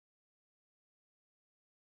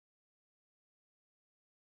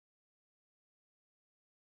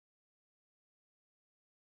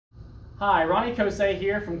Hi, Ronnie Kosei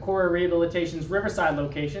here from Cora Rehabilitation's Riverside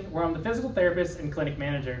location, where I'm the physical therapist and clinic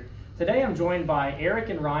manager. Today I'm joined by Eric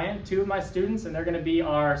and Ryan, two of my students, and they're going to be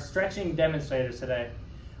our stretching demonstrators today.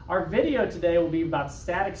 Our video today will be about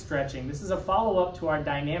static stretching. This is a follow-up to our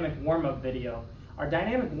dynamic warm-up video. Our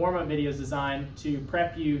dynamic warm-up video is designed to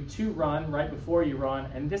prep you to run right before you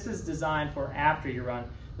run, and this is designed for after you run.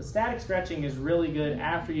 The static stretching is really good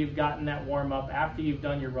after you've gotten that warm-up, after you've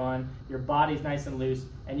done your run, your body's nice and loose,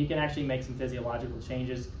 and you can actually make some physiological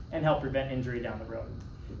changes and help prevent injury down the road.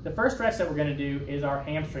 The first stretch that we're going to do is our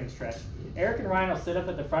hamstring stretch. Eric and Ryan will sit up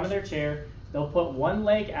at the front of their chair, they'll put one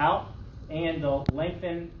leg out, and they'll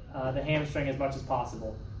lengthen the hamstring as much as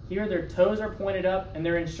possible. Here their toes are pointed up, and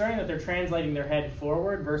they're ensuring that they're translating their head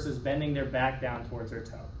forward versus bending their back down towards their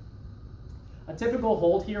toe. A typical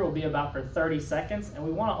hold here will be about for 30 seconds, and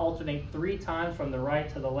we want to alternate 3 times from the right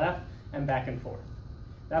to the left and back and forth.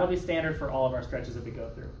 That'll be standard for all of our stretches that we go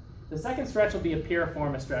through. The second stretch will be a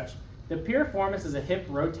piriformis stretch. The piriformis is a hip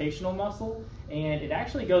rotational muscle, and it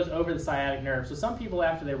actually goes over the sciatic nerve. So some people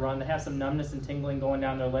after they run, they have some numbness and tingling going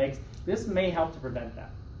down their legs. This may help to prevent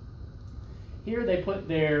that. Here they put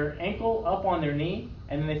their ankle up on their knee,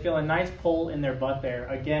 and then they feel a nice pull in their butt there.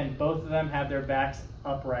 Again, both of them have their backs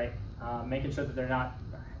upright, making sure that they're not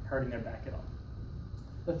hurting their back at all.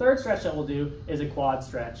 The third stretch that we'll do is a quad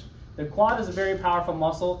stretch. The quad is a very powerful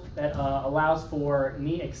muscle that allows for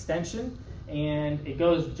knee extension, and it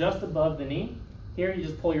goes just above the knee. Here you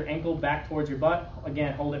just pull your ankle back towards your butt.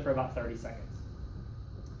 Again, hold it for about 30 seconds.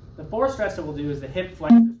 The fourth stretch that we'll do is the hip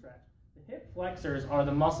flexor stretch. The hip flexors are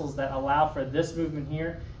the muscles that allow for this movement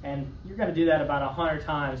here, and you're going to do that about 100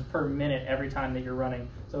 times per minute every time that you're running.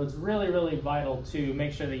 So it's really, really vital to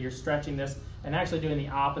make sure that you're stretching this and actually doing the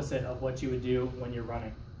opposite of what you would do when you're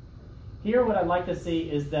running. Here what I'd like to see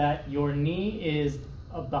is that your knee is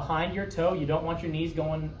behind your toe. You don't want your knees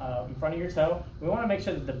going in front of your toe. We want to make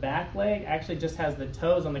sure that the back leg actually just has the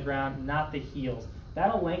toes on the ground, not the heels.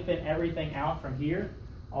 That'll lengthen everything out from here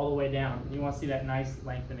all the way down. You want to see that nice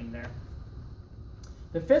lengthening there.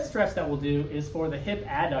 The fifth stretch that we'll do is for the hip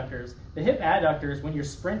adductors. The hip adductors, when you're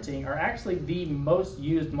sprinting, are actually the most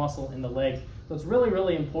used muscle in the legs. So it's really,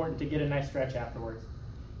 really important to get a nice stretch afterwards.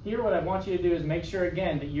 Here what I want you to do is make sure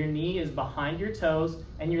again that your knee is behind your toes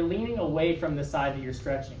and you're leaning away from the side that you're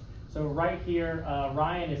stretching. So right here,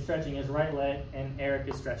 Ryan is stretching his right leg and Eric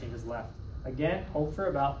is stretching his left. Again, hold for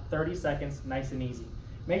about 30 seconds, nice and easy.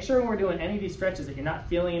 Make sure when we're doing any of these stretches that you're not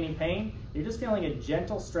feeling any pain, you're just feeling a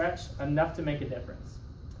gentle stretch enough to make a difference.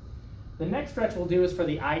 The next stretch we'll do is for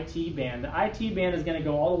the IT band. The IT band is going to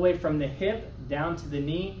go all the way from the hip down to the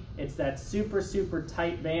knee. It's that super, super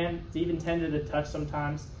tight band. It's even tender to touch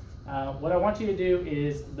sometimes. What I want you to do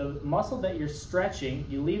is the muscle that you're stretching,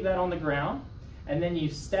 you leave that on the ground, and then you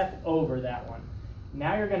step over that one.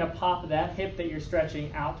 Now you're going to pop that hip that you're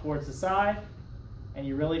stretching out towards the side, and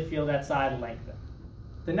you really feel that side lengthen.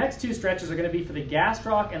 The next 2 stretches are going to be for the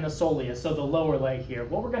gastroc and the soleus, so the lower leg here.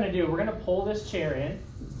 What we're going to do, we're going to pull this chair in.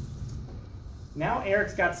 Now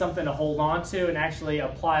Eric's got something to hold on to and actually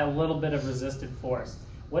apply a little bit of resistant force.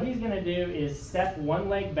 What he's going to do is step one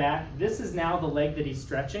leg back. This is now the leg that he's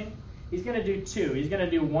stretching. He's going to do 2. He's going to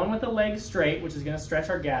do one with the leg straight, which is going to stretch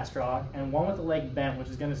our gastroc, and one with the leg bent, which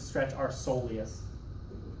is going to stretch our soleus.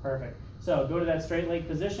 Perfect. So go to that straight leg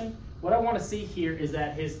position. What I want to see here is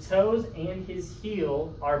that his toes and his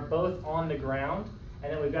heel are both on the ground,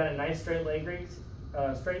 and then we've got a nice straight leg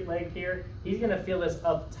here. He's going to feel this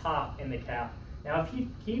up top in the calf. Now if he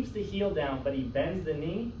keeps the heel down but he bends the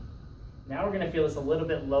knee, now we're going to feel this a little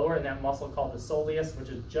bit lower in that muscle called the soleus, which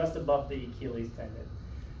is just above the Achilles tendon.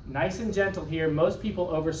 Nice and gentle here. Most people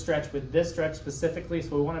overstretch with this stretch specifically,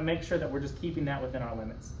 so we want to make sure that we're just keeping that within our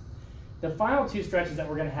limits. The final 2 stretches that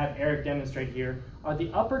we're going to have Eric demonstrate here are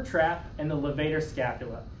the upper trap and the levator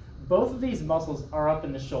scapula. Both of these muscles are up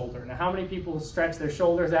in the shoulder. Now, how many people stretch their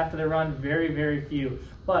shoulders after they run? Very, very few.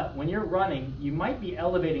 But when you're running, you might be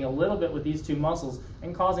elevating a little bit with these 2 muscles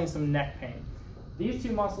and causing some neck pain. These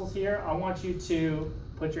 2 muscles here, I want you to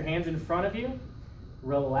put your hands in front of you,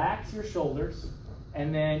 relax your shoulders,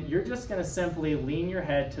 and then you're just going to simply lean your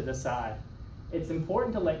head to the side. It's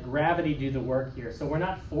important to let gravity do the work here, so we're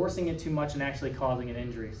not forcing it too much and actually causing an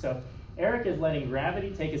injury. So Eric is letting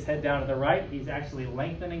gravity take his head down to the right. He's actually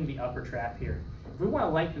lengthening the upper trap here. If we want to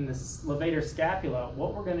lengthen this levator scapula,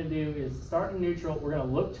 what we're going to do is start in neutral. We're going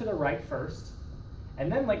to look to the right first, and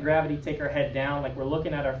then let gravity take our head down like we're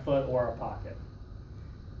looking at our foot or our pocket.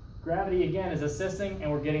 Gravity, again, is assisting,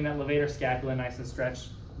 and we're getting that levator scapula nice and stretched.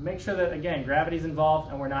 Make sure that, again, gravity's involved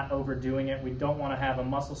and we're not overdoing it. We don't want to have a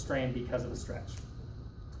muscle strain because of a stretch.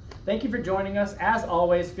 Thank you for joining us. As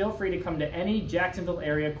always, feel free to come to any Jacksonville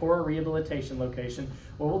area core rehabilitation location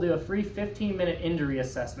where we'll do a free 15-minute injury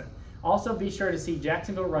assessment. Also, be sure to see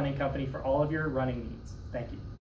Jacksonville Running Company for all of your running needs. Thank you.